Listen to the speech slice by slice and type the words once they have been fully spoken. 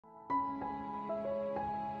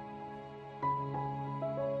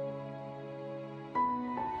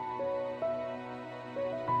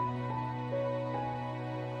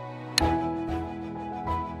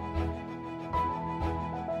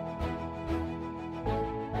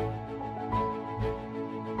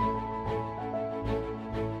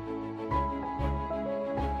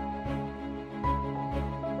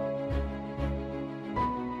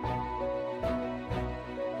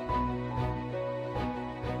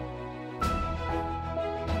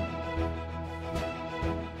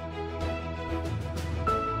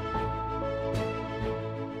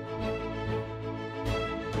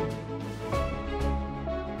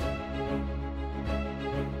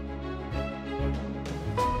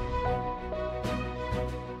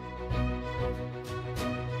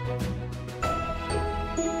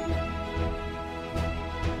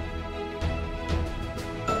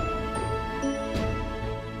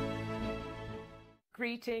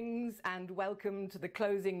Greetings and welcome to the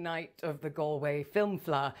closing night of the Galway Film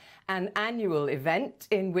Fleadh, an annual event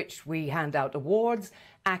in which we hand out awards,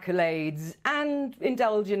 accolades and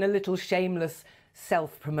indulge in a little shameless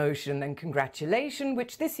self-promotion and congratulation,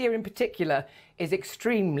 which this year in particular is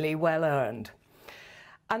extremely well earned.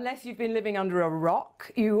 Unless you've been living under a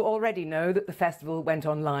rock, you already know that the festival went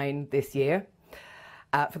online this year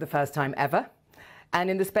for the first time ever. And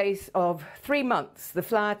in the space of 3 months, the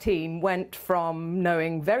Fleadh team went from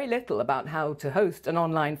knowing very little about how to host an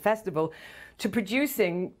online festival to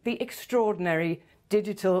producing the extraordinary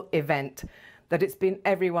digital event that it's been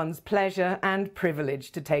everyone's pleasure and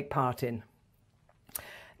privilege to take part in.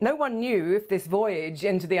 No one knew if this voyage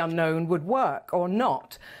into the unknown would work or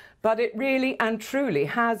not, but it really and truly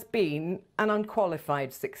has been an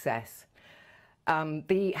unqualified success.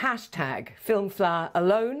 The hashtag FilmFleadh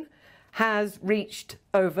alone has reached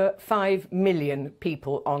over 5 million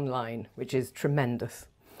people online, which is tremendous.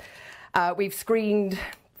 We've screened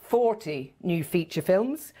 40 new feature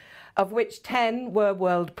films, of which 10 were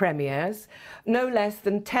world premieres, no less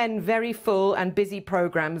than 10 very full and busy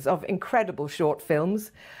programmes of incredible short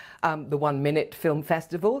films, the 1 Minute Film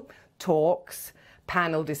Festival, talks,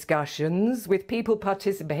 panel discussions with people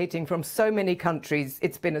participating from so many countries.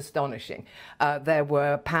 It's been astonishing. There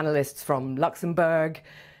were panellists from Luxembourg,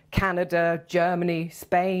 Canada, Germany,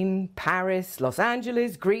 Spain, Paris, Los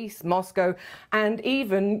Angeles, Greece, Moscow, and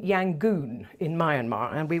even Yangon in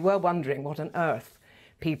Myanmar. And we were wondering what on earth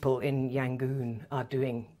people in Yangon are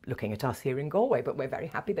doing looking at us here in Galway, but we're very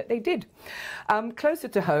happy that they did. Closer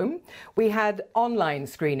to home, we had online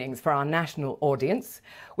screenings for our national audience,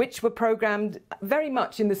 which were programmed very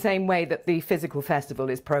much in the same way that the physical festival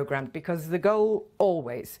is programmed, because the goal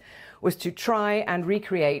always was to try and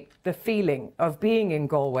recreate the feeling of being in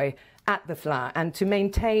Galway at the Fleadh and to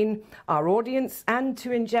maintain our audience and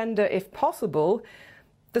to engender, if possible,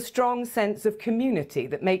 the strong sense of community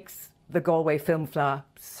that makes the Galway Film Fleadh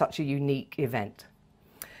such a unique event.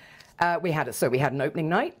 We had an opening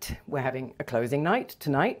night, we're having a closing night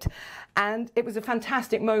tonight, and it was a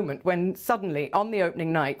fantastic moment when suddenly on the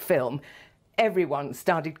opening night film, everyone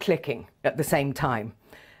started clicking at the same time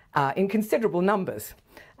in considerable numbers.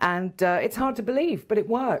 And it's hard to believe, but it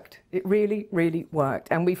worked. It really, really worked.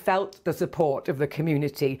 And we felt the support of the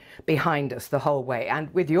community behind us the whole way.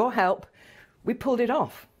 And with your help, we pulled it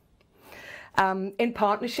off. In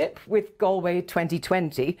partnership with Galway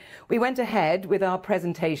 2020, we went ahead with our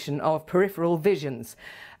presentation of Peripheral Visions,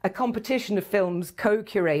 a competition of films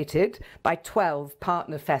co-curated by 12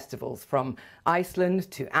 partner festivals from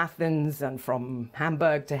Iceland to Athens and from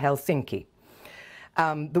Hamburg to Helsinki.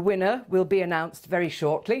 The winner will be announced very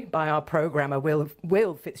shortly by our programmer,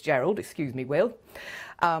 Will Fitzgerald. Excuse me, Will.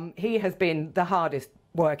 He has been the hardest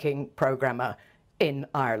working programmer in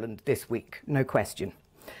Ireland this week, no question.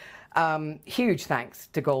 Huge thanks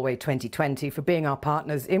to Galway 2020 for being our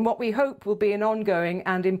partners in what we hope will be an ongoing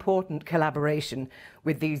and important collaboration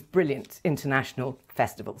with these brilliant international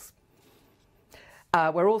festivals.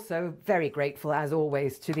 We're also very grateful, as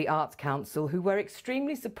always, to the Arts Council, who were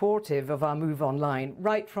extremely supportive of our move online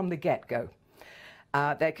right from the get-go.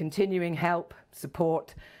 Their continuing help,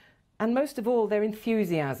 support, and most of all, their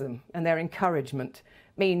enthusiasm and their encouragement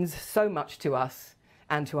means so much to us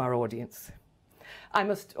and to our audience. I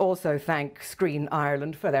must also thank Screen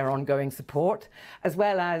Ireland for their ongoing support, as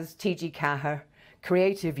well as TG Ceathair,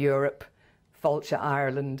 Creative Europe, Fáilte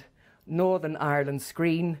Ireland, Northern Ireland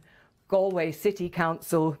Screen, Galway City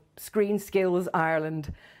Council, Screen Skills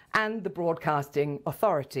Ireland, and the Broadcasting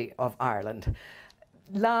Authority of Ireland.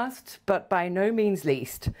 Last, but by no means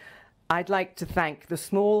least, I'd like to thank the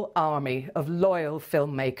small army of loyal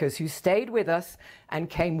filmmakers who stayed with us and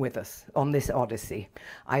came with us on this odyssey.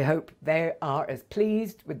 I hope they are as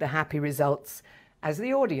pleased with the happy results as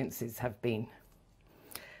the audiences have been.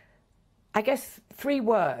 I guess 3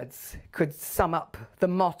 words could sum up the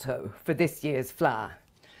motto for this year's Fleadh: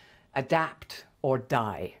 adapt or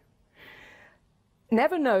die.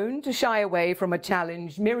 Never known to shy away from a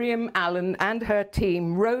challenge, Miriam Allen and her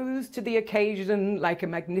team rose to the occasion like a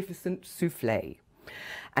magnificent soufflé.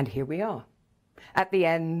 And here we are, at the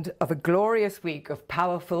end of a glorious week of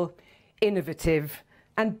powerful, innovative,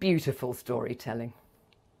 and beautiful storytelling.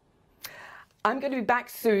 I'm going to be back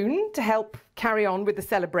soon to help carry on with the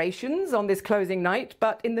celebrations on this closing night,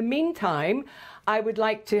 but in the meantime, I would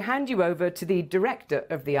like to hand you over to the Director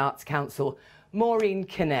of the Arts Council, Maureen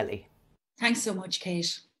Kennelly. Thanks so much,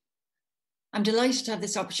 Kate. I'm delighted to have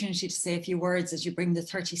this opportunity to say a few words as you bring the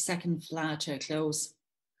 32nd Fleadh to a close.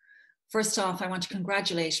 First off, I want to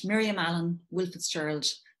congratulate Miriam Allen, Will Fitzgerald,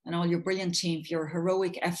 and all your brilliant team for your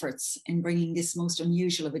heroic efforts in bringing this most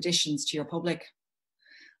unusual of editions to your public.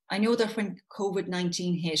 I know that when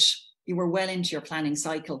COVID-19 hit, you were well into your planning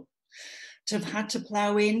cycle. To have had to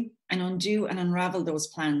plough in and undo and unravel those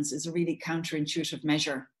plans is a really counterintuitive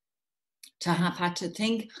measure. To have had to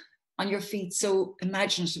think on your feet so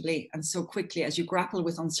imaginatively and so quickly as you grapple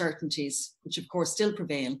with uncertainties, which of course still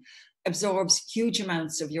prevail, absorbs huge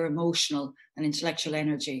amounts of your emotional and intellectual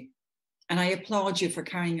energy. And I applaud you for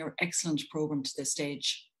carrying your excellent programme to this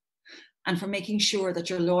stage and for making sure that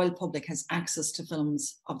your loyal public has access to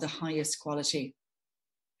films of the highest quality.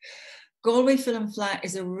 Galway Film Fleadh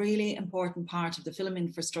is a really important part of the film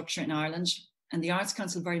infrastructure in Ireland, and the Arts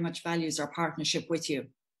Council very much values our partnership with you.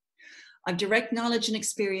 I've direct knowledge and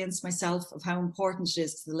experience myself of how important it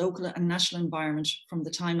is to the local and national environment from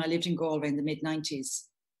the time I lived in Galway in the mid-90s.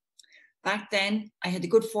 Back then, I had the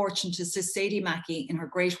good fortune to assist Sadie Mackey in her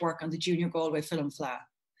great work on the Junior Galway Film Fleadh.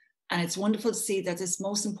 And it's wonderful to see that this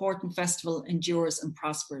most important festival endures and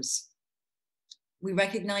prospers. We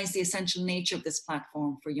recognise the essential nature of this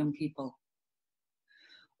platform for young people.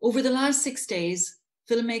 Over the last 6 days,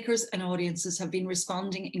 filmmakers and audiences have been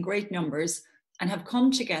responding in great numbers and have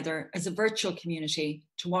come together as a virtual community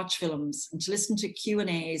to watch films and to listen to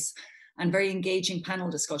Q&As and very engaging panel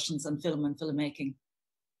discussions on film and filmmaking.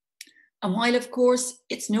 And while, of course,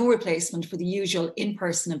 it's no replacement for the usual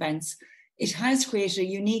in-person events, it has created a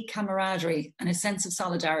unique camaraderie and a sense of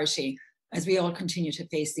solidarity as we all continue to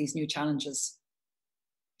face these new challenges.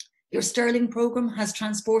 Your Sterling programme has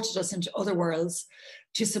transported us into other worlds,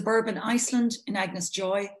 to suburban Iceland in Agnes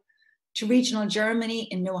Joy, to regional Germany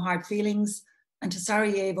in No Hard Feelings, and to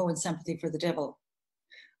Sarajevo in Sympathy for the Devil.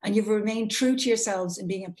 And you've remained true to yourselves in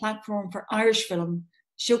being a platform for Irish film,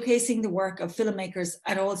 showcasing the work of filmmakers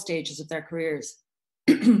at all stages of their careers.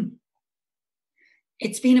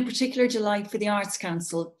 It's been a particular delight for the Arts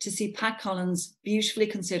Council to see Pat Collins' beautifully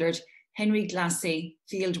considered Henry Glassy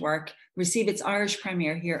fieldwork receive its Irish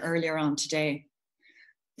premiere here earlier on today.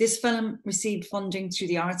 This film received funding through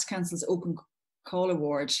the Arts Council's Open Call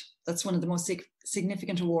Award. That's one of the most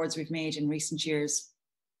significant awards we've made in recent years.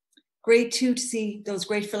 Great too to see those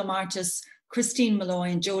great film artists, Christine Malloy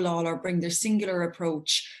and Joe Lawler, bring their singular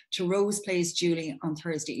approach to Rose Plays Julie on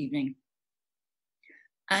Thursday evening.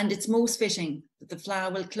 And it's most fitting that the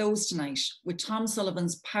Fleadh will close tonight with Tom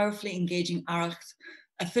Sullivan's powerfully engaging Aracht,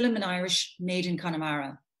 a film in Irish made in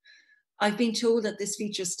Connemara. I've been told that this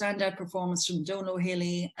features standout performance from Donal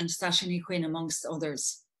O'Hilly and Sacha Ní Chuin, amongst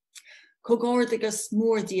others. Cogordagus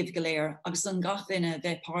mór díobh go léir agus an gach duine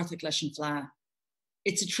bheith páirteach leis an Fleadh.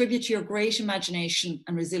 It's a tribute to your great imagination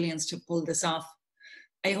and resilience to pull this off.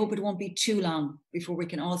 I hope it won't be too long before we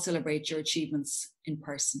can all celebrate your achievements in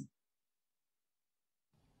person.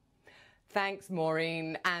 Thanks,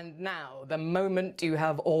 Maureen. And now, the moment you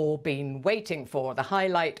have all been waiting for, the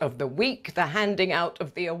highlight of the week, the handing out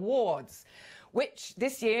of the awards, which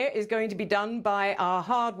this year is going to be done by our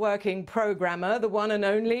hard-working programmer, the one and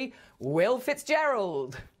only Will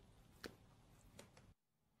Fitzgerald.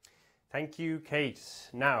 Thank you, Kate.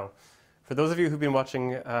 Now, for those of you who've been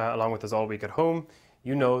watching along with us all week at home,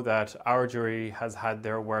 you know that our jury has had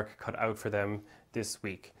their work cut out for them this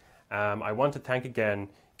week. I want to thank again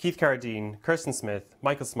Keith Carradine, Kirsten Smith,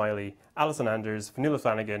 Michael Smiley, Alison Anders, Fionnuala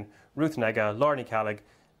Flanagan, Ruth Nega, Lorne Callig,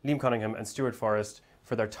 Liam Cunningham and Stuart Forrest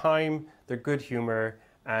for their time, their good humour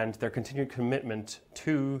and their continued commitment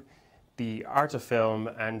to the art of film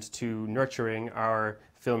and to nurturing our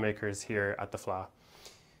filmmakers here at the Fleadh.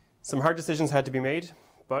 Some hard decisions had to be made,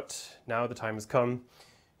 but now the time has come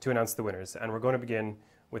to announce the winners, and we're going to begin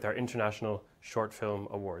with our International Short Film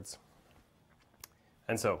Awards.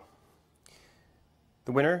 And so,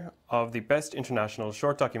 the winner of the Best International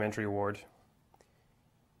Short Documentary Award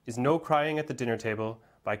is No Crying at the Dinner Table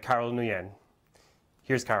by Carol Nguyen.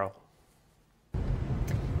 Here's Carol.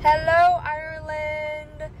 Hello,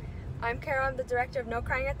 Ireland. I'm Carol. I'm the director of No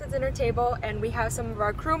Crying at the Dinner Table, and we have some of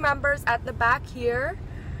our crew members at the back here.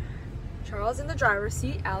 Charles in the driver's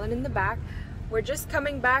seat, Alan in the back. We're just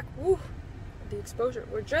coming back. Woo, the exposure.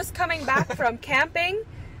 We're just coming back from camping,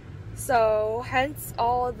 so hence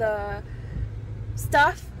all the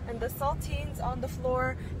stuff and the saltines on the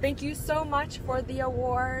floor. Thank you so much for the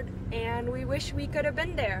award, and we wish we could have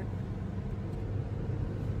been there.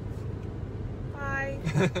 Bye.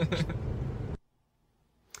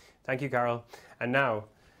 Thank you, Carol. And now,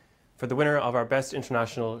 for the winner of our Best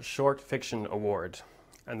International Short Fiction Award.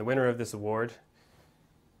 And the winner of this award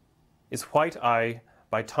is White Eye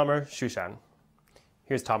by Tomer Shushan.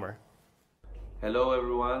 Here's Tomer. Hello,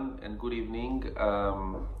 everyone, and good evening.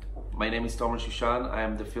 My name is Tomer Shushan. I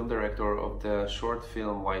am the film director of the short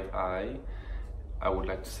film White Eye. I would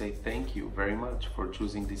like to say thank you very much for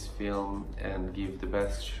choosing this film and give the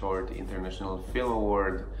Best Short International Film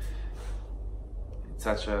Award. It's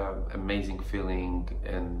such an amazing feeling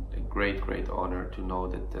and a great honor to know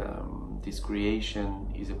that this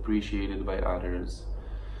creation is appreciated by others,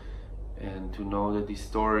 and to know that this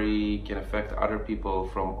story can affect other people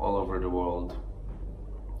from all over the world.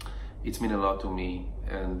 It's meant a lot to me,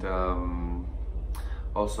 and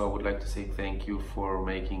also I would like to say thank you for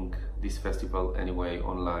making this festival anyway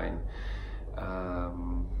online.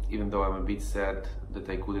 Even though I'm a bit sad that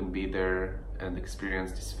I couldn't be there and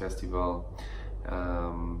experience this festival,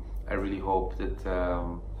 I really hope that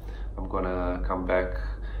I'm gonna come back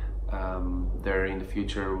there in the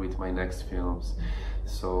future with my next films.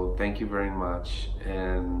 So thank you very much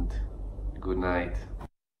and good night.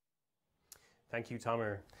 Thank you,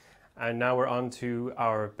 Tomer. And now we're on to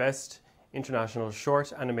our Best International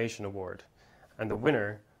Short Animation Award. And the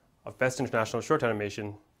winner of Best International Short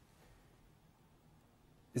Animation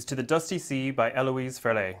is To the Dusty Sea by Eloise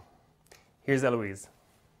Ferlet. Here's Eloise.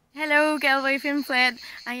 Hello, Galway Film Flat.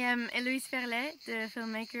 I am Eloise Ferlet, the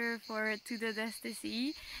filmmaker for To the Dusty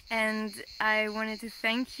Sea, and I wanted to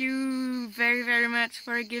thank you very much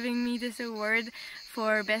for giving me this award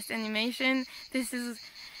for Best Animation. This is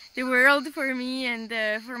the world for me and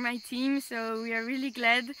for my team, so we are really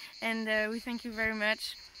glad, and we thank you very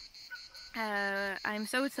much. I'm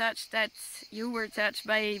so touched that you were touched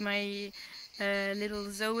by my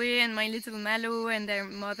little Zoe and my little Mallow and their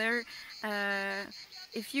mother.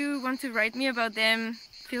 If you want to write me about them,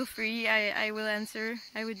 feel free, I will answer.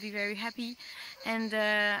 I would be very happy. And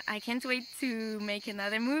I can't wait to make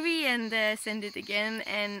another movie and send it again,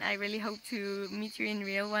 and I really hope to meet you in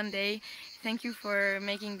real one day. Thank you for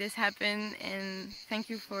making this happen, and thank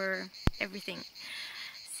you for everything.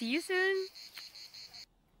 See you soon!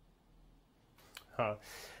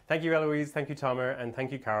 Thank you, Eloise, thank you, Tomer, and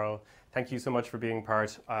thank you, Carol. Thank you so much for being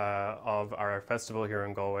part of our festival here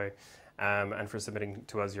in Galway, and for submitting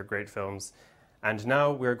to us your great films. And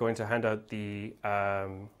now we're going to hand out the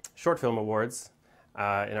Short Film Awards in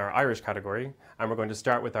our Irish category, and we're going to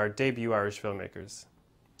start with our debut Irish filmmakers.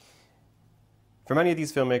 For many of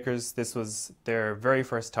these filmmakers, this was their very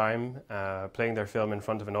first time playing their film in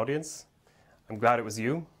front of an audience. I'm glad it was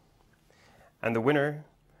you. And the winner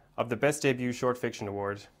of the Best Debut Short Fiction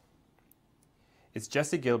Award is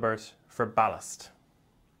Jessie Gilbert for Ballast.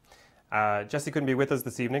 Jessie couldn't be with us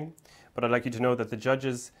this evening, but I'd like you to know that the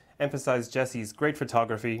judges emphasized Jessie's great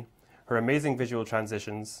photography, her amazing visual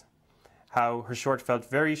transitions, how her short felt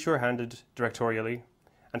very sure-handed directorially,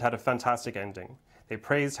 and had a fantastic ending. They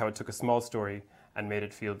praised how it took a small story and made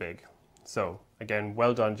it feel big. So, again,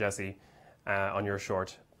 well done, Jessie, on your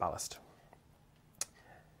short, Ballast.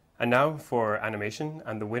 And now for animation,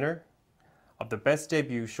 and the winner of the Best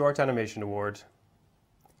Debut Short Animation Award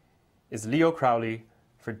is Leo Crowley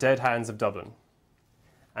for Dead Hands of Dublin.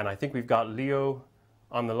 And I think we've got Leo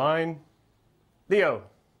on the line. Leo!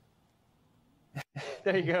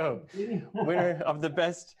 There you go. Winner of the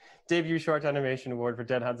Best Debut Short Animation Award for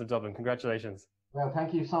Dead Hands of Dublin. Congratulations. Well,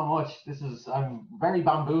 thank you so much. I'm very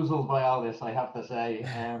bamboozled by all this, I have to say.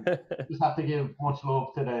 Just have to give much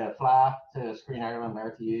love to the FLA, to Screen Ireland,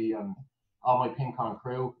 RTE, and all my Pincon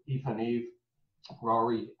crew, Aoife, Eve,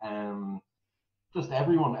 Rory, just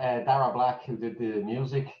everyone. Dara Black, who did the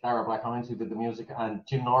music, Dara Black-Hines, who did the music, and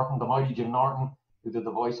Jim Norton, the mighty Jim Norton, who did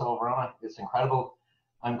the voiceover on it. It's incredible.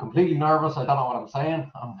 I'm completely nervous. I don't know what I'm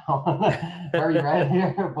saying. I'm very red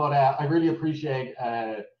here, but I really appreciate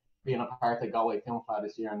being a part of Galway Film Festival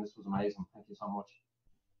this year, and this was amazing. Thank you so much.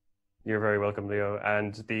 You're very welcome, Leo.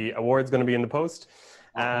 And the award's going to be in the post.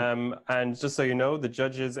 And just so you know, the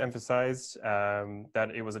judges emphasized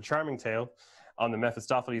that it was a charming tale on the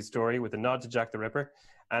Mephistopheles story with a nod to Jack the Ripper.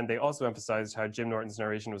 And they also emphasized how Jim Norton's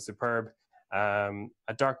narration was superb.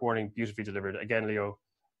 A dark warning, beautifully delivered. Again, Leo,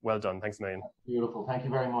 well done. Thanks a million. Beautiful. Thank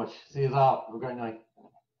you very much. See you all. Have a great night.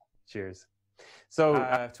 Cheers. So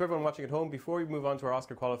to everyone watching at home, before we move on to our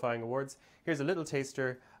Oscar qualifying awards, here's a little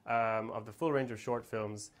taster of the full range of short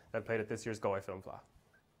films that played at this year's Galway Film Festival.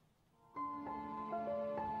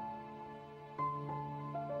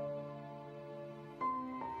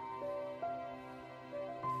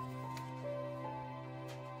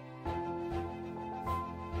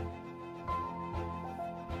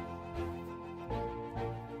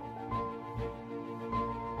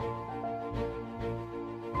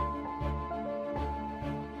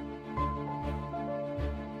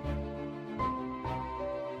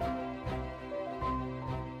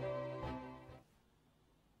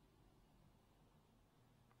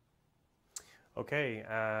 Okay,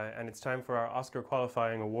 and it's time for our Oscar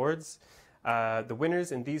qualifying awards. The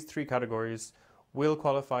winners in these three categories will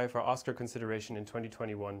qualify for Oscar consideration in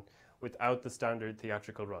 2021 without the standard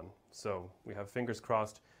theatrical run. So we have fingers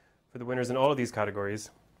crossed for the winners in all of these categories.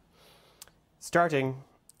 Starting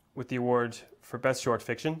with the award for Best Short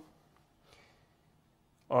Fiction,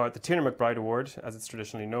 or the Tiernan McBride Award, as it's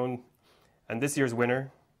traditionally known. And this year's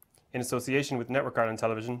winner, in association with Network Ireland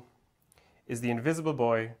Television, is The Invisible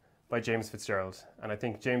Boy by James Fitzgerald. And I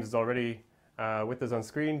think James is already with us on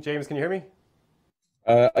screen. James, can you hear me?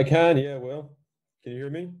 I can, yeah, Will. Can you hear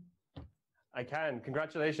me? I can.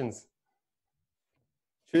 Congratulations.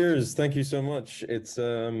 Cheers. Thank you so much. It's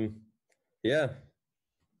yeah,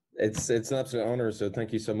 it's an absolute honor. So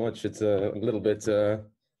thank you so much. It's a little bit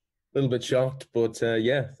shocked, but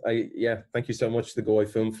yeah, thank you so much to the Galway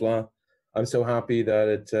Film Fleadh. I'm so happy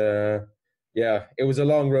that it was a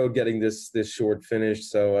long road getting this short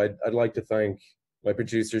finished. So I'd like to thank my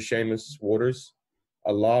producer Seamus Waters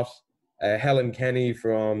a lot, Helen Kenny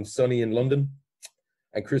from Sunny in London,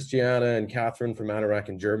 and Christiana and Catherine from Anorak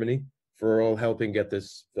in Germany for all helping get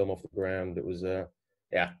this film off the ground. It was it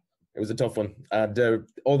was a tough one. And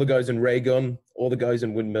all the guys in Raygun, all the guys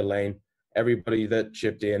in Windmill Lane, everybody that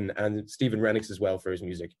chipped in, and Stephen Rennicks as well for his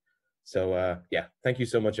music. So yeah, thank you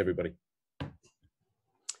so much, everybody.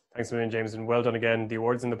 Thanks a million, James, and well done again. The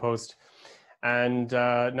awards in the post. And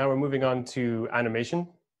now we're moving on to animation.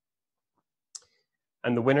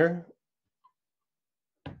 And the winner...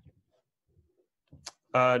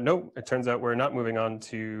 no, it turns out we're not moving on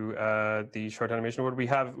to the short animation award. We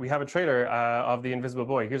have a trailer of The Invisible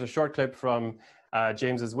Boy. Here's a short clip from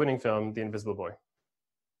James's winning film, The Invisible Boy.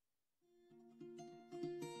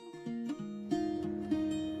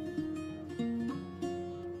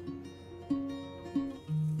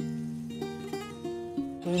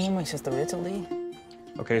 Do you know my sister Italy?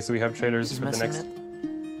 Okay, so we have trailers She's for the next...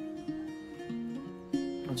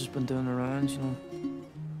 I've just been doing the rounds, you know,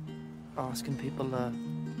 asking people to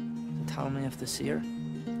tell me if they see her.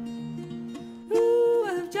 Who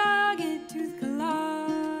of jagged tooth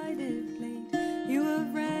collided blade? You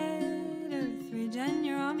of red earth ridge and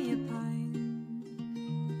your army of pine.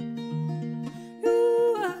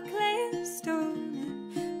 Who of clay of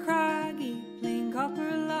stone and craggy plain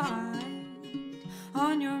copper light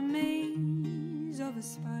on your maze of a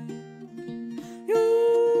spine.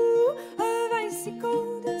 You of icy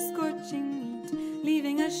cold and scorching heat,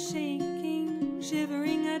 leaving us shaking,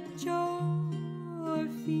 shivering at your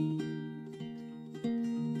feet.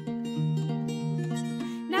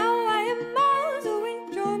 Now I am miles away,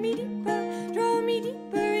 draw me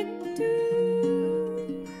deeper into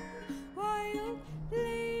wild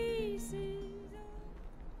places.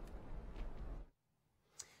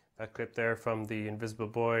 That clip there from The Invisible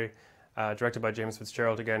Boy, directed by James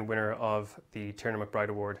Fitzgerald, again winner of the Tiernan McBride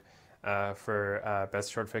Award for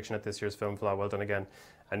Best Short Fiction at this year's Film Fleadh. Well done again.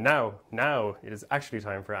 And now it is actually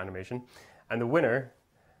time for animation. And the winner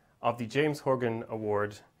of the James Horgan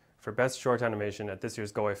Award for Best Short Animation at this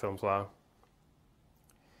year's Galway Film Fleadh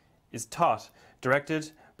is Tot,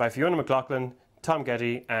 directed by Fiona McLaughlin, Tom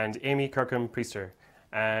Getty, and Amy Kirkham-Priester.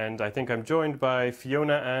 And I think I'm joined by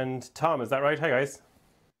Fiona and Tom. Is that right? Hi, guys.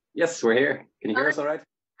 Yes, we're here. Can you hear us all right?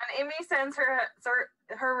 And Amy sends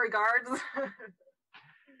her regards.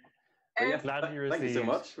 Yeah, thank you so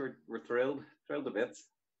much. We're thrilled to bits.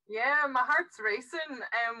 Yeah, my heart's racing.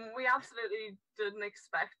 We absolutely didn't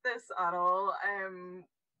expect this at all.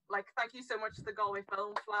 Like, thank you so much to the Galway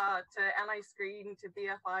Film Fleadh, to NI Screen, to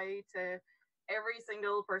BFI, to every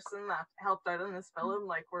single person that helped out in this film.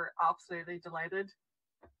 Like, we're absolutely delighted.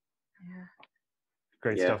 Yeah.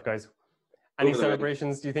 Great stuff, guys. Any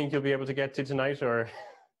celebrations do you think you'll be able to get to tonight, or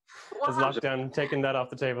has lockdown taken that off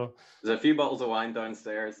the table? There's a few bottles of wine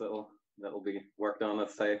downstairs that'll be worked on,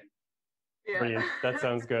 let's say. Yeah. Brilliant. That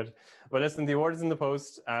sounds good. Well, listen, the award is in the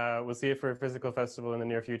post. We'll see it for a physical festival in the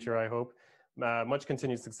near future, I hope. Much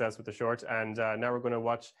continued success with the short. And now we're going to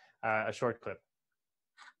watch a short clip.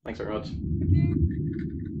 Thanks very much.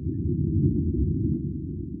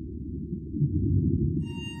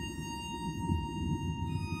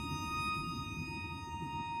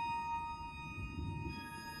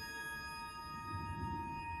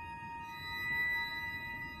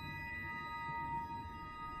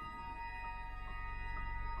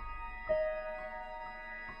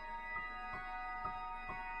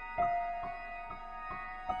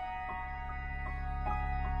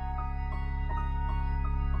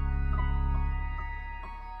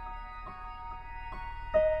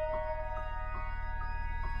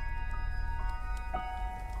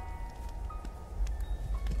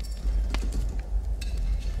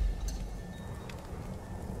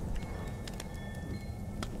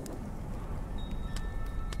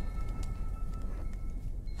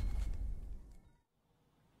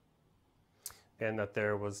 again that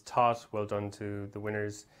there was Tot. Well done to the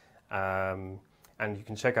winners. And you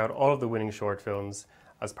can check out all of the winning short films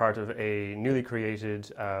as part of a newly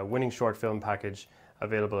created winning short film package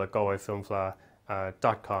available at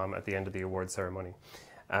galwayfilmfleadh.com at the end of the award ceremony.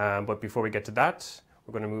 But before we get to that,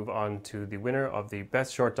 we're going to move on to the winner of the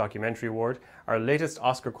Best Short Documentary Award, our latest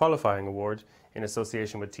Oscar qualifying award in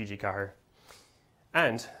association with TG Ceathair.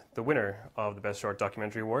 And the winner of the Best Short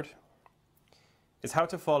Documentary Award is How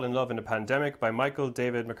to Fall in Love in a Pandemic by Michael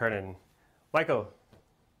David McKernan. Michael,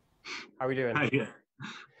 how are we doing? Hi, yeah.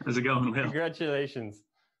 How's it going, Will? Congratulations.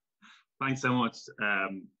 Thanks so much.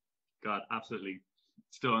 God, absolutely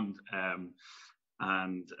stunned.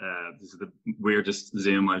 And this is the weirdest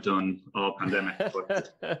Zoom I've done all pandemic.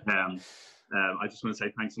 But I just want to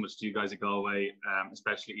say thanks so much to you guys at Galway,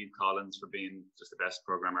 especially Ian Collins for being just the best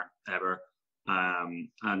programmer ever.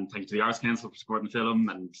 And thank you to the Arts Council for supporting the film,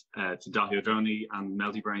 and to Daithí O'Droney and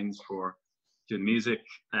Melty Brains for doing the music,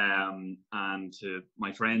 and to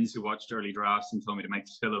my friends who watched early drafts and told me to make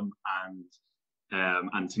the film,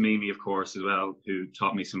 and to Mimi, of course, as well, who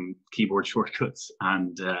taught me some keyboard shortcuts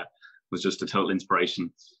and was just a total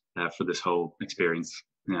inspiration for this whole experience.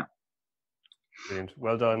 Yeah. Brilliant.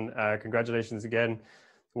 Well done. Congratulations again.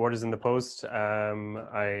 The award is in the post.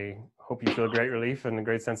 I hope you feel great relief and a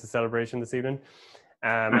great sense of celebration this evening.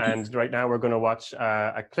 And right now we're going to watch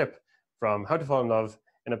a clip from How to Fall in Love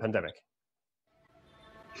in a Pandemic.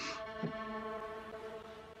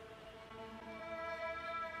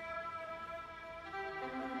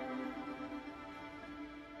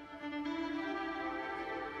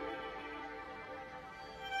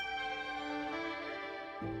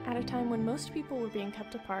 At a time when most people were being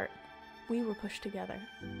kept apart, we were pushed together.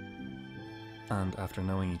 And after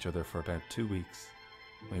knowing each other for about 2 weeks,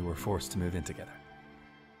 we were forced to move in together.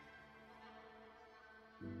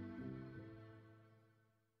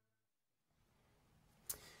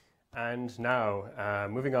 And now,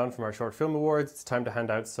 moving on from our short film awards, it's time to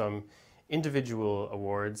hand out some individual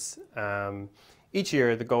awards. Each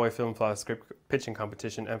year, the Galway Film Fleadh script pitching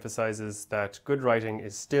competition emphasises that good writing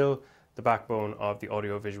is still the backbone of the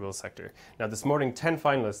audiovisual sector. Now, this morning, 10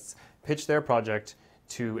 finalists pitched their project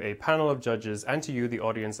to a panel of judges and to you, the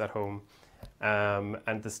audience at home,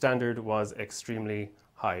 and the standard was extremely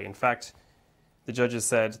high. In fact, the judges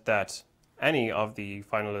said that any of the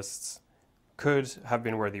finalists could have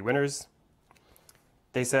been worthy winners.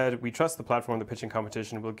 They said, "We trust the platform the pitching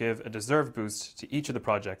competition will give a deserved boost to each of the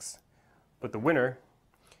projects, but the winner,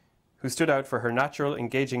 who stood out for her natural,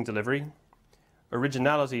 engaging delivery,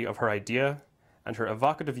 originality of her idea, and her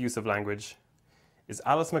evocative use of language, is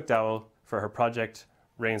Alice McDowell for her project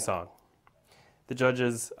Rain Song." The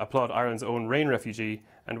judges applaud Ireland's own rain refugee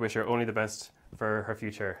and wish her only the best for her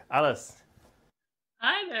future. Alice.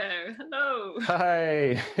 Hi there. Hello.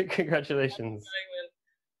 Hi. Congratulations.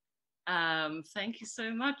 Thank you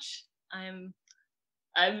so much. I'm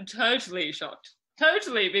totally shocked.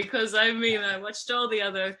 Totally, because I mean, I watched all the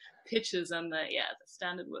other pitches and the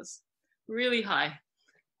standard was really high.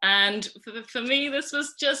 And for me, this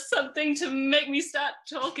was just something to make me start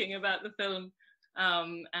talking about the film,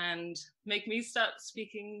 and make me start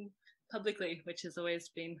speaking publicly, which has always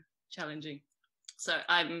been challenging. So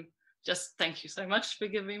thank you so much for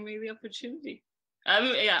giving me the opportunity.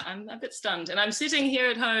 I'm a bit stunned, and I'm sitting here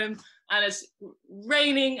at home, and it's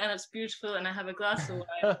raining, and it's beautiful, and I have a glass of wine.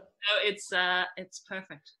 So it's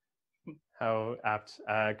perfect. How apt.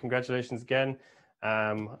 Congratulations again.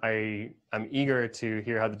 I am eager to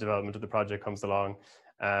hear how the development of the project comes along.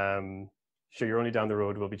 Sure, you're only down the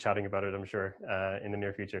road. We'll be chatting about it, I'm sure, in the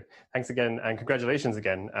near future. Thanks again, and congratulations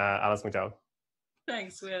again, Alice McDowell.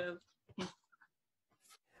 Thanks, Will.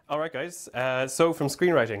 All right, guys. So from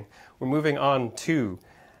screenwriting, we're moving on to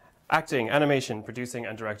acting, animation, producing,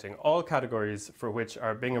 and directing, all categories for which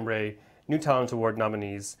our Bingham Ray New Talent Award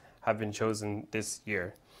nominees have been chosen this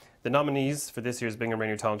year. The nominees for this year's Bingham Ray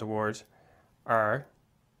New Talent Award are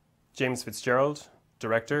James Fitzgerald,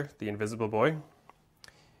 director, The Invisible Boy;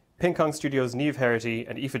 Ping Kong Studios' Niamh Herity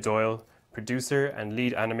and Aoife Doyle, producer and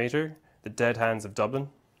lead animator, The Dead Hands of Dublin;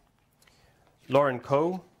 Lauren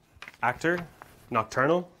Coe, actor,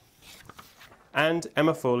 Nocturnal; and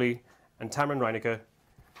Emma Foley and Tamron Reinicke,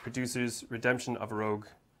 producers, Redemption of a Rogue;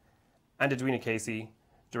 and Edwina Casey,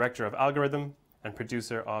 director of Algorithm and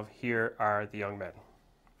producer of Here Are the Young Men.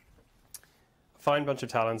 A fine bunch of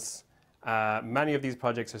talents. Many of these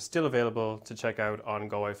projects are still available to check out on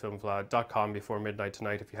galwayfilmfleadh.com before midnight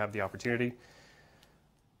tonight if you have the opportunity.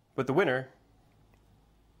 But the winner,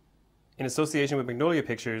 in association with Magnolia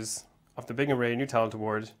Pictures, of the Bingham Ray New Talent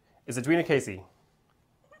Award is Edwina Casey.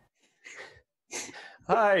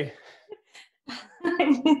 Hi.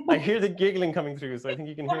 I hear the giggling coming through, so I think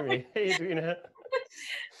you can hear me. Hey, Edwina.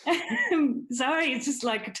 Sorry, it's just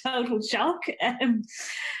like a total shock.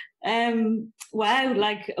 Wow,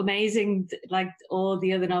 like amazing. Like all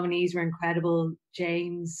the other nominees were incredible.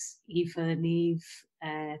 James, Aoife,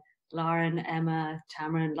 Niamh, Lauren, Emma,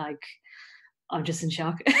 Tamarin, like I'm just in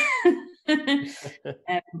shock.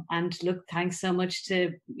 And look, thanks so much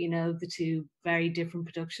to, you know, the two very different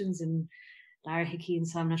productions, and Lara Hickey and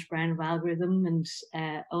Samnash Brown of Algorithm, and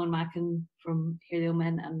Owen Mackin from Hear the Young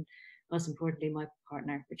Men, and most importantly, my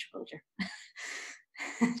partner, Richard Bulger.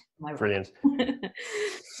 Brilliant.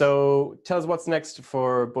 So tell us what's next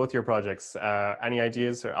for both your projects. Any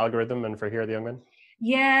ideas for Algorithm and for Hear the Young Men?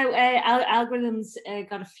 Yeah, Algorithm's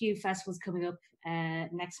got a few festivals coming up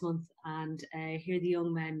next month, and Hear the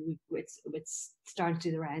Young Men, it's starting to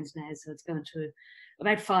do the rounds now, so it's going to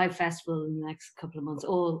about 5 festivals in the next couple of months,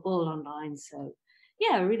 all online. So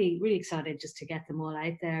yeah, really, really excited just to get them all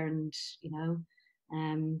out there, and you know,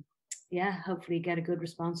 yeah, hopefully get a good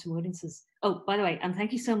response from audiences. Oh, by the way, and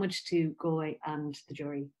thank you so much to Galway and the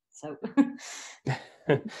jury. So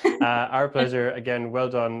our pleasure. Again, well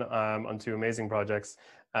done on 2 amazing projects.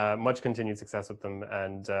 Much continued success with them,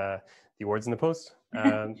 and the awards in the post.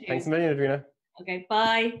 Thanks a million, Edwina. Okay,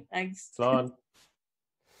 bye. Thanks. Slán.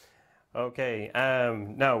 Okay,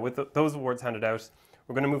 now with those awards handed out,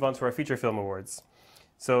 we're going to move on to our feature film awards.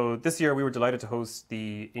 So this year we were delighted to host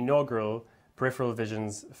the inaugural Peripheral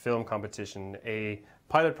Visions Film Competition, a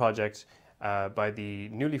pilot project by the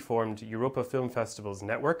newly formed Europa Film Festivals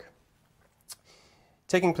Network,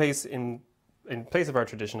 taking place in place of our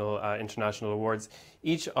traditional international awards.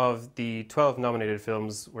 Each of the 12 nominated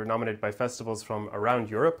films were nominated by festivals from around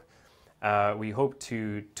Europe. We hope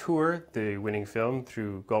to tour the winning film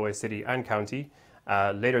through Galway City and County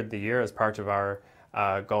later in the year as part of our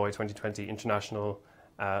Galway 2020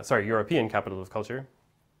 European Capital of Culture.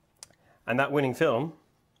 And that winning film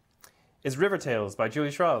is River Tales by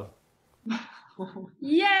Julie Schral.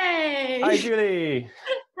 Yay! Hi, Julie.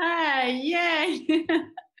 Hi, yay!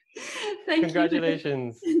 Thank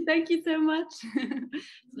Congratulations. you. Thank you so much.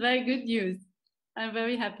 It's very good news. I'm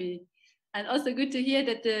very happy. And also good to hear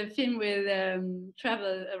that the film will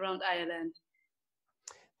travel around Ireland.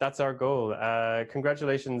 That's our goal.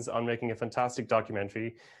 Congratulations on making a fantastic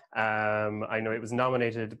documentary. I know it was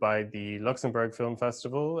nominated by the Luxembourg Film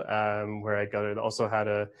Festival, where it also had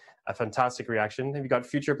a fantastic reaction. Have you got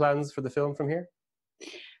future plans for the film from here?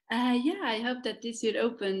 Yeah, I hope that this will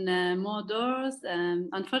open more doors.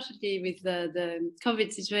 Unfortunately, with the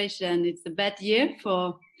COVID situation, it's a bad year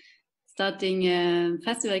for starting a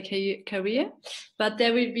festival career, but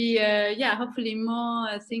there will be, yeah, hopefully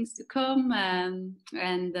more things to come.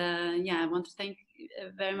 Yeah, I want to thank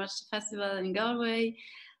very much the festival in Galway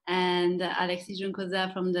and Alexis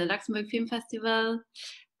Juncosa from the Luxembourg Film Festival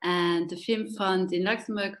and the Film Fund in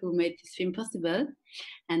Luxembourg who made this film possible,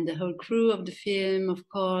 and the whole crew of the film, of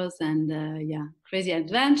course, and yeah, crazy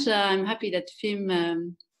adventure. I'm happy that the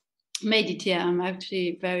film made it here. I'm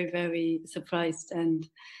actually very, very surprised and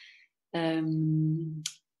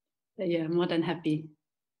yeah, more than happy.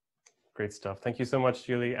 Great stuff. Thank you so much,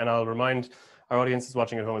 Julie. And I'll remind our audiences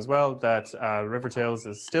watching at home as well that River Tales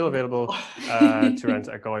is still available to rent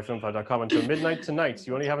at galwayfilmfestival.com until midnight tonight.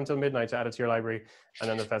 You only have until midnight to add it to your library, and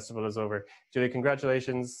then the festival is over. Julie,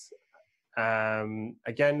 congratulations.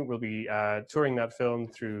 Again, we'll be touring that film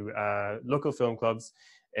through local film clubs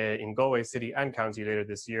in Galway City and County later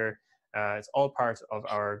this year. It's all part of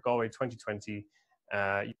our Galway 2020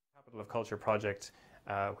 Capital of Culture project,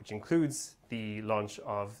 which includes the launch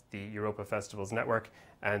of the Europa Festivals Network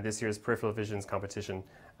and this year's Peripheral Visions competition,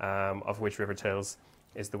 of which River Tales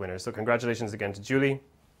is the winner. So congratulations again to Julie.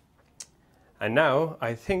 And now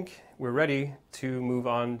I think we're ready to move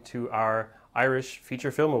on to our Irish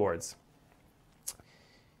Feature Film Awards.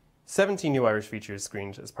 17 new Irish features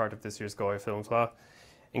screened as part of this year's Galway Film Festival,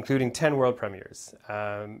 including 10 world premieres.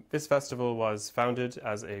 This festival was founded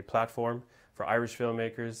as a platform for Irish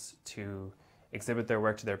filmmakers to exhibit their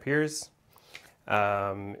work to their peers.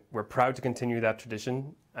 We're proud to continue that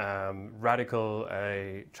tradition. Radical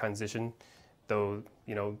transition, though,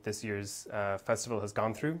 you know, this year's festival has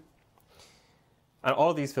gone through. And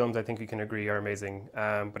all of these films, I think we can agree, are amazing.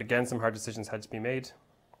 But again, some hard decisions had to be made.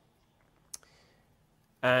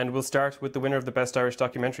 And we'll start with the winner of the Best Irish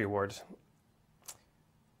Documentary Award,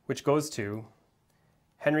 which goes to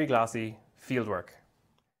Henry Glassy, Fieldwork.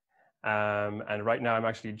 And right now I'm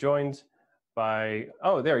actually joined by,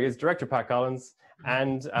 oh, there he is, director Pat Collins.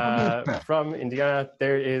 And from Indiana,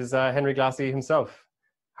 there is Henry Glassy himself.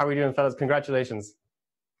 How are we doing, fellas? Congratulations.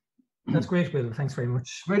 That's great, Will. Thanks very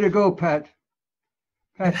much. Way to go, Pat.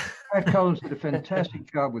 Pat Collins did a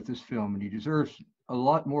fantastic job with this film, and he deserves a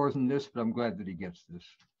lot more than this, but I'm glad that he gets this.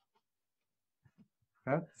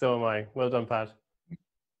 Pat? So am I. Well done, Pat.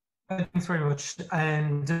 Thanks very much.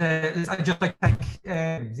 And I'd just like to thank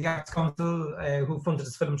the Arts Council who funded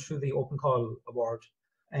this film through the Open Call Award,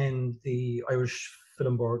 and the Irish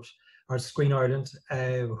Film Board, or Screen Ireland,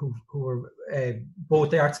 who were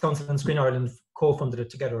both the Arts Council and Screen Ireland co-funded it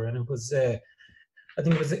together. And it was, I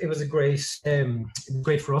think it was a great,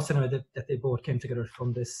 great for us anyway that they both came together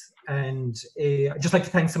from this. And I'd just like to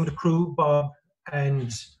thank some of the crew, Bob and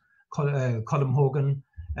Colm Hogan,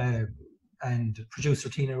 and producer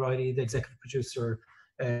Tina Riley, the executive producer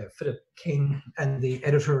Philip King, and the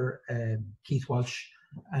editor Keith Walsh,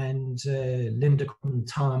 and Linda,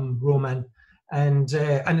 Tom Roman, and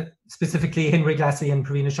specifically Henry Glassy and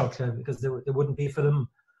Pravina Shokla, because there wouldn't be a film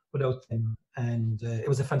without them. And it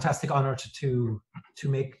was a fantastic honor to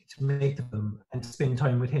make the film and to spend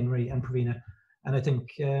time with Henry and Pravina. And I think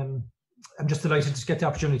I'm just delighted to get the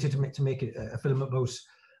opportunity to make a film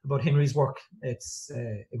about Henry's work. It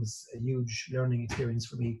was a huge learning experience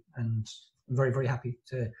for me, and I'm very, very happy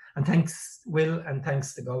to. And thanks, Will, and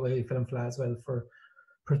thanks to Galway Film Fleadh as well for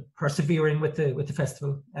persevering with the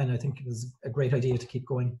festival. And I think it was a great idea to keep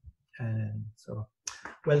going. And so,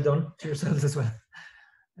 well done to yourselves as well.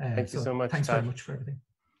 Thank you so much. Thanks very much for everything.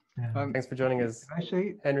 Thanks for joining us. Can I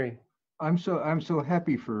say, Henry? I'm so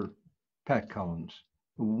happy for Pat Collins,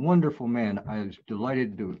 a wonderful man. I was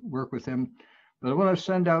delighted to work with him. But I want to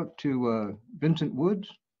send out to Vincent Woods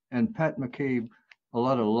and Pat McCabe a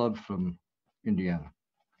lot of love from Indiana.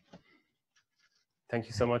 Thank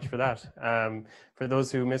you so much for that. For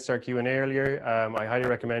those who missed our Q&A earlier, I highly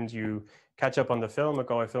recommend you catch up on the film at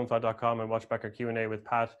galwayfilmfleadh.com and watch back our Q&A with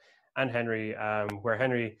Pat and Henry, where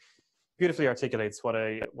Henry beautifully articulates what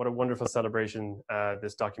a wonderful celebration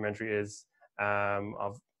this documentary is,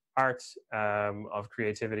 of art, of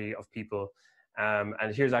creativity, of people.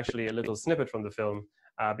 And here's actually a little snippet from the film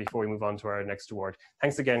before we move on to our next award.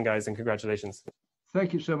 Thanks again, guys, and congratulations.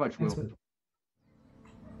 Thank you so much, Will. Thanks, Will.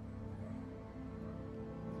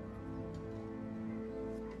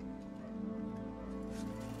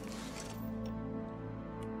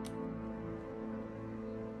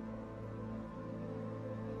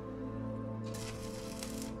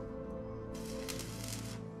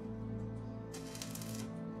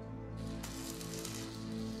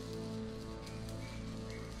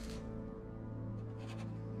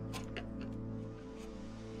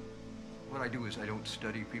 What I do is I don't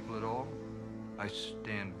study people at all. I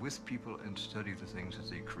stand with people and study the things that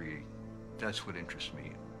they create. That's what interests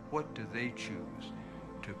me. What do they choose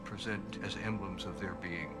to present as emblems of their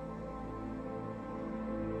being?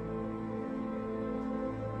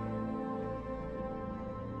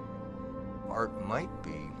 Art might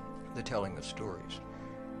be the telling of stories.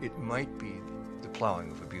 It might be the plowing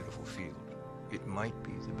of a beautiful field. It might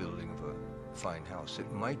be the building of a fine house.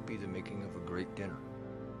 It might be the making of a great dinner.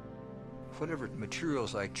 Whatever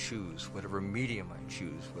materials I choose, whatever medium I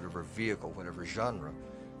choose, whatever vehicle, whatever genre,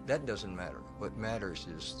 that doesn't matter. What matters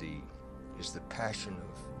is the passion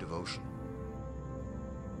of devotion.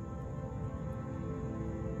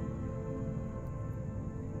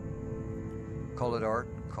 Call it art,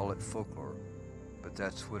 call it folklore, but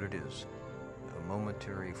that's what it is, a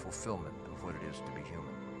momentary fulfillment of what it is to be human.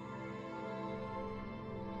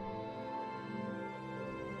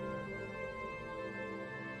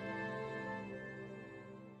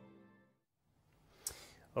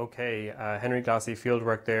 Okay, Henry Glassy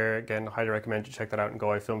fieldwork there. Again, highly recommend you check that out on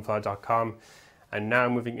galwayfilmfleadh.com. And now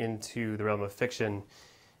moving into the realm of fiction.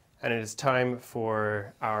 And it is time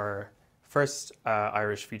for our first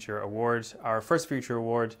Irish Feature Award. Our first Feature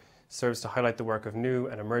Award serves to highlight the work of new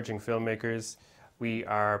and emerging filmmakers. We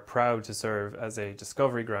are proud to serve as a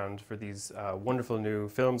discovery ground for these wonderful new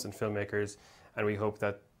films and filmmakers. And we hope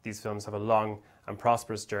that these films have a long and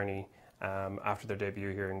prosperous journey after their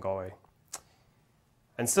debut here in Galway.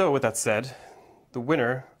 And so, with that said, the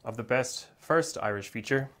winner of the best first Irish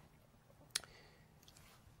feature,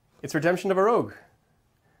 it's Redemption of a Rogue.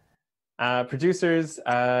 Producers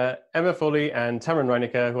Emma Foley and Tamron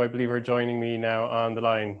Reinicke, who I believe are joining me now on the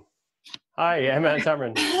line. Hi, Emma and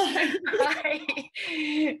Tamron. Hi.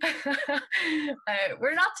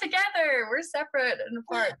 We're not together. We're separate and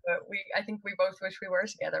apart, but I think we both wish we were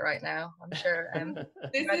together right now. I'm sure.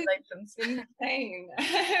 Congratulations. This is insane.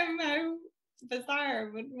 How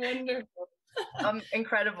bizarre, but wonderful.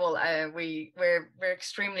 Incredible. We're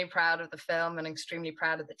extremely proud of the film and extremely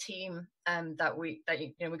proud of the team that we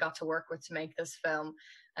got to work with to make this film.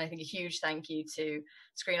 And I think a huge thank you to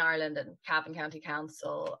Screen Ireland and Cavan County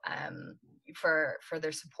Council. for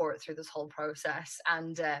their support through this whole process,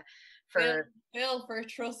 and for Phil for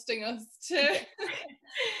trusting us to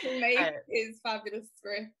make his fabulous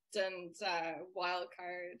script, and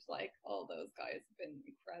Wildcard, like all those guys have been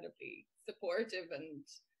incredibly supportive, and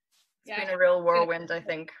it's been a real whirlwind, I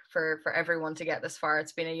think, for everyone to get this far.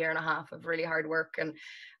 It's been a year and a half of really hard work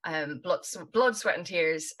and blood, sweat and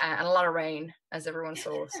tears, and a lot of rain, as everyone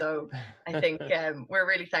saw. So I think we're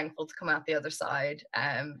really thankful to come out the other side,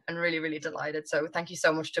 and really, really delighted. So thank you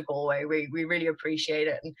so much to Galway. We really appreciate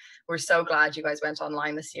it. And we're so glad you guys went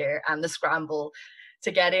online this year, and the scramble to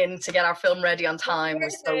get our film ready on time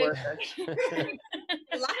was so worth it.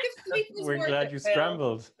 We're glad you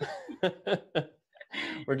scrambled.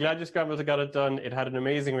 We're glad you scrambled to get it done. It had an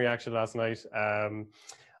amazing reaction last night.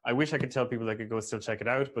 I wish I could tell people they could go still check it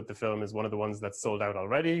out, but the film is one of the ones that's sold out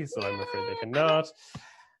already, so I'm afraid they cannot.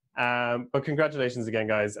 But congratulations again,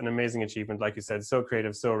 guys. An amazing achievement, like you said, so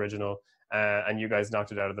creative, so original, and you guys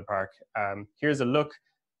knocked it out of the park. Here's a look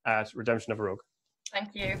at Redemption of a Rogue.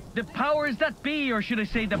 Thank you. The powers that be, or should I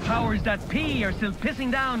say the powers that pee, are still pissing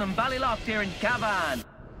down on Ballylough here in Cavan.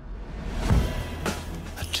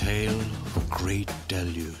 A tale of a great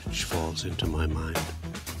deluge falls into my mind.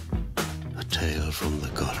 A tale from the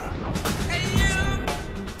gutter.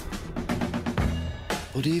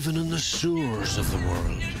 But even in the sewers of the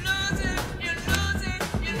world,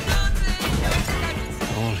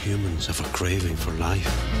 all humans have a craving for life.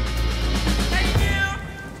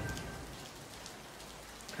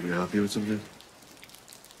 Can I help you with something?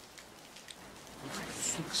 For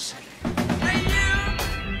fuck's sake.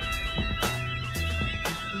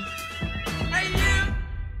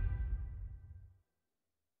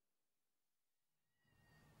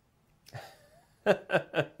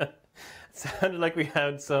 Sounded like we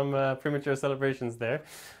had some premature celebrations there,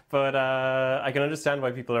 but I can understand why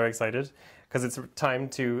people are excited, because it's time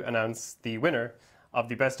to announce the winner of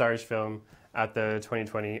the Best Irish Film at the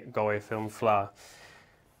 2020 Galway Film Fleadh.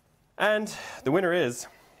 And the winner is...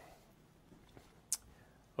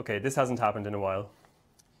 Okay, this hasn't happened in a while.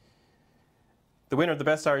 The winner of the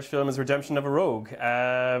Best Irish Film is Redemption of a Rogue.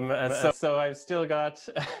 So I've still got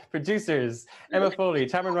producers Emma Foley,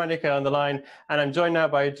 Tamron Reinicke on the line, and I'm joined now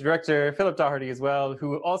by director Philip Doherty as well,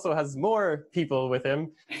 who also has more people with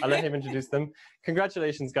him. I'll let him introduce them.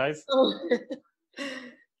 Congratulations, guys. Oh.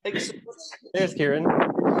 Thanks so much. There's Kieran.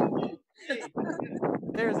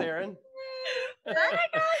 There's Aaron. Hi,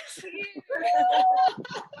 guys.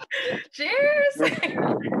 Cheers.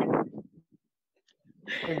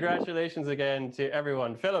 Congratulations again to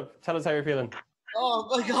everyone. Philip, tell us how you're feeling. Oh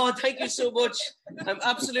my God, thank you so much. I'm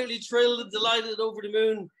absolutely thrilled and delighted, over the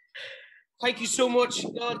moon. Thank you so much,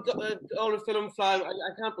 God, all the Film Fleadh.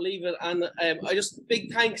 I can't believe it. And I just,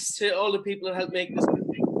 big thanks to all the people that helped make this.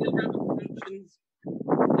 Green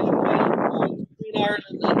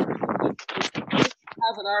Ireland and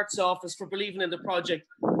Cavan Arts Office for believing in the project.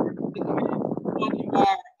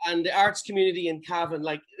 And the arts community in Cavan,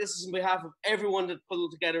 like, this is on behalf of everyone that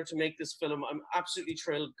pulled together to make this film. I'm absolutely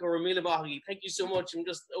thrilled. Goramila Mahi, thank you so much. I'm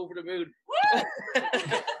just over the moon.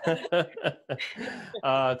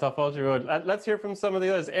 Top Ultra Road. Let's hear from some of the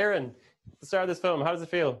others. Aaron, the star of this film, how does it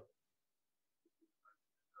feel?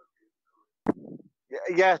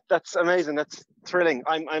 Yeah, that's amazing. That's thrilling.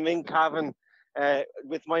 I'm in Cavan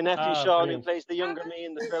with my nephew Sean, brilliant, who plays the younger me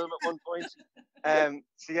in the film at one point.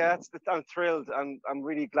 So yeah, I'm thrilled, and I'm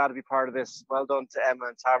really glad to be part of this. Well done to Emma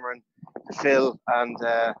and Tamron, to Phil, and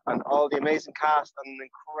all the amazing cast and an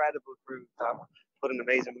incredible crew that put an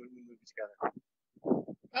amazing movie together.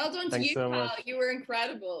 Well done to you, so pal. much. You were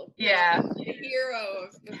incredible. Yeah. The hero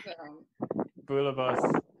of the film. Full of us.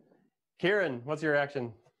 Kieran, what's your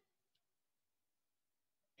reaction?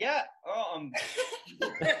 Yeah, I'm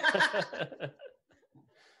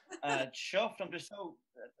chuffed. I'm just so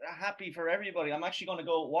happy for everybody. I'm actually going to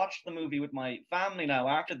go watch the movie with my family now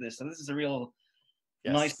after this, so this is a real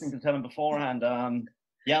nice thing to tell them beforehand.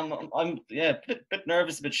 Yeah, I'm a bit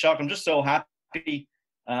nervous, a bit shocked. I'm just so happy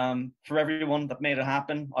for everyone that made it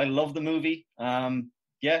happen. I love the movie.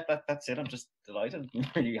 Yeah, that's it. I'm just delighted. I'm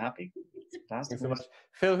really happy. Fantastic. Thanks so much.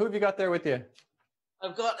 Phil, who have you got there with you?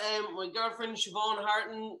 I've got my girlfriend Siobhan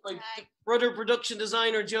Harton, my brother production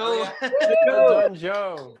designer Joe, Well done,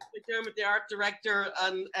 Joe. McDermott, the art director,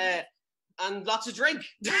 and lots of drink.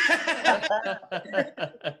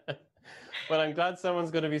 Well, I'm glad someone's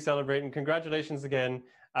going to be celebrating. Congratulations again.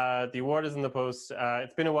 The award is in the post.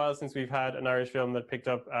 It's been a while since we've had an Irish film that picked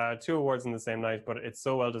up 2 awards in the same night, but it's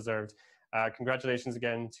so well deserved. Congratulations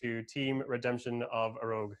again to Team Redemption of a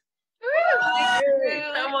Rogue. Thank you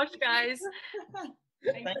so much, guys.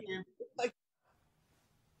 Thank you.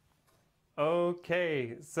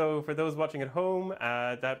 Okay, so for those watching at home,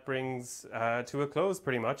 that brings to a close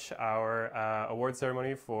pretty much our award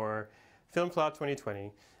ceremony for FilmFlower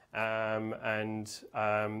 2020.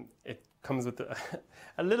 It comes with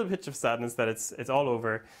a little pitch of sadness that it's all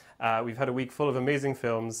over. We've had a week full of amazing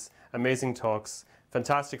films, amazing talks,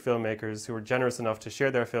 fantastic filmmakers who were generous enough to share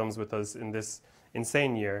their films with us in this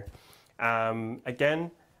insane year. Again,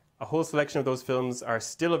 a whole selection of those films are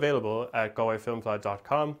still available at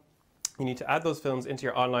galwayfilmflower.com. You need to add those films into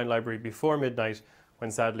your online library before midnight,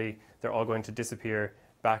 when sadly they're all going to disappear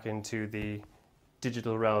back into the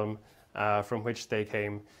digital realm from which they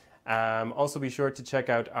came. Also be sure to check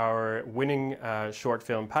out our winning short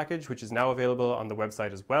film package, which is now available on the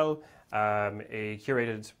website as well. A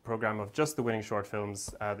curated program of just the winning short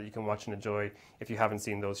films that you can watch and enjoy if you haven't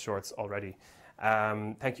seen those shorts already.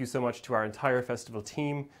 Thank you so much to our entire festival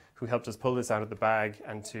team who helped us pull this out of the bag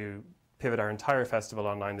and to pivot our entire festival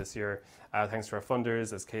online this year. Thanks to our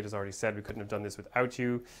funders. As Kate has already said, we couldn't have done this without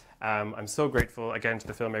you. I'm so grateful again to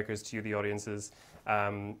the filmmakers, to you, the audiences.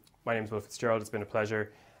 My name is Will Fitzgerald. It's been a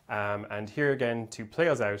pleasure. And here again to play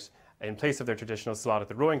us out in place of their traditional slot at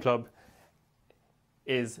the Rowing Club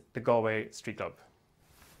is the Galway Street Club.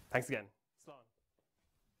 Thanks again.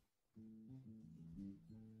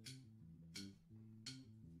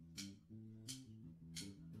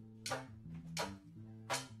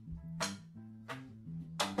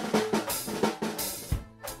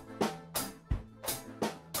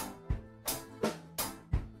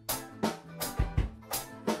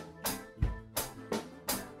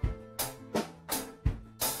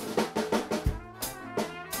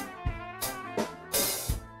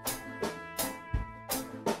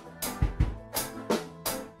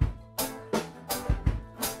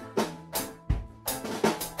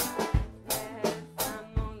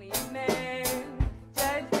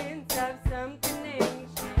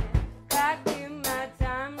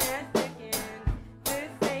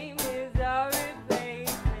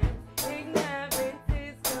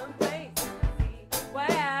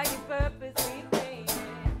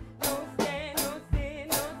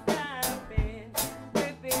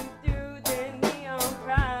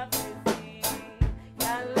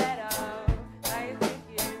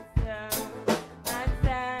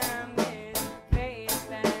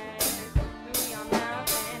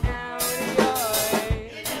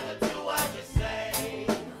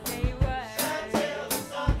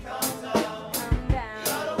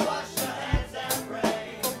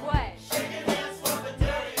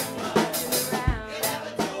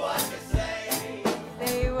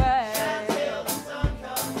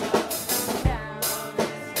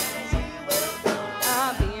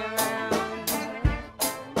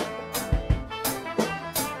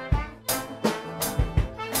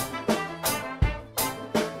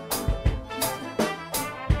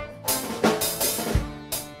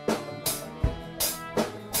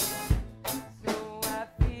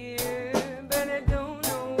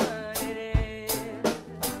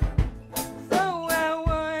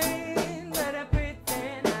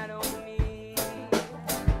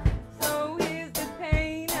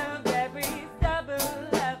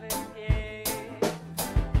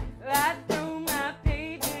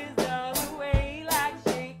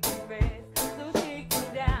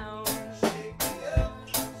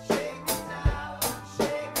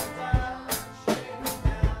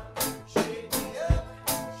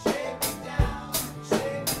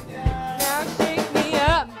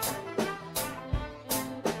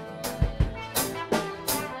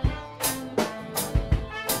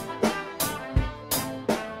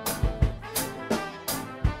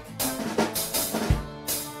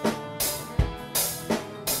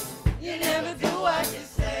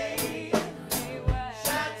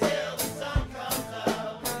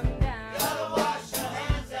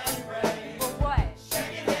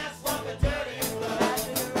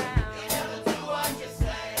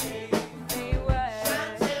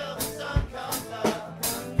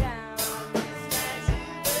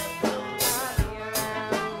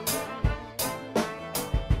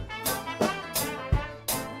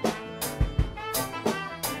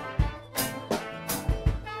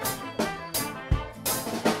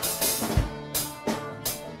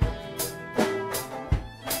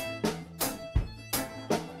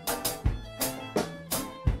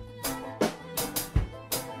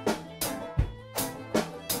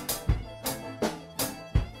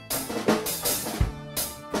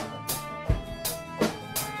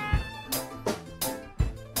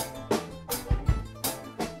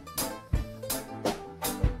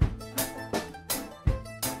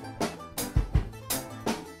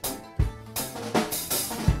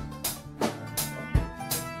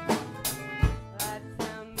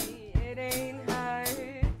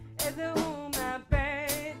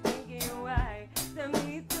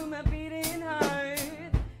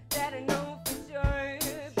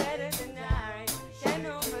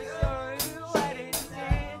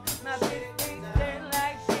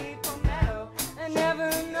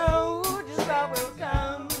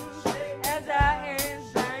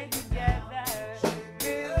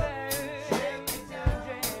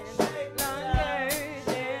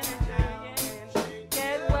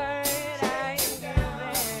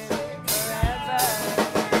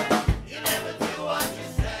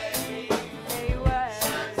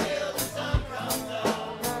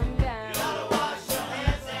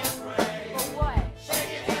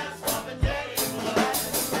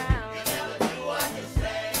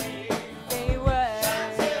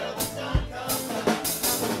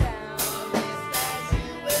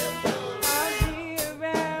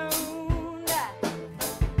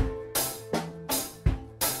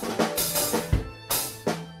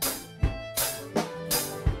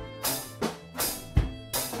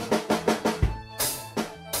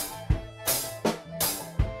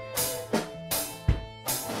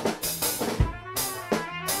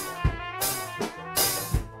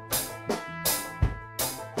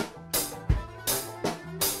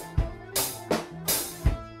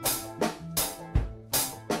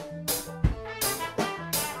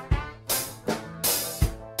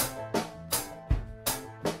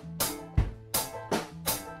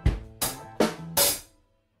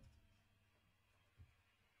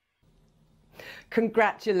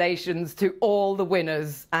 congratulations to all the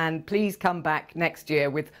winners, and please come back next year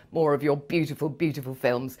with more of your beautiful, beautiful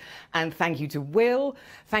films. And thank you to Will,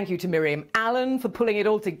 thank you to Miriam Allen for pulling it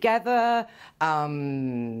all together,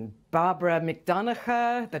 Barbara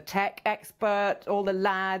McDonough, the tech expert, all the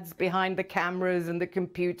lads behind the cameras and the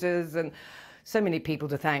computers, and so many people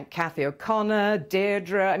to thank. Kathy O'Connor,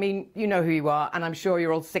 Deirdre, I mean, you know who you are, and I'm sure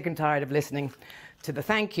you're all sick and tired of listening to the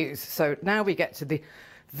thank yous. So now we get to the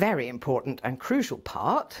very important and crucial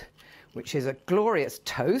part, which is a glorious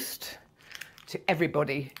toast to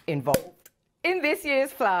everybody involved in this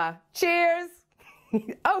year's Flower. Cheers!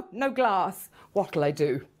 Oh, no glass. What'll I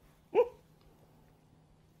do?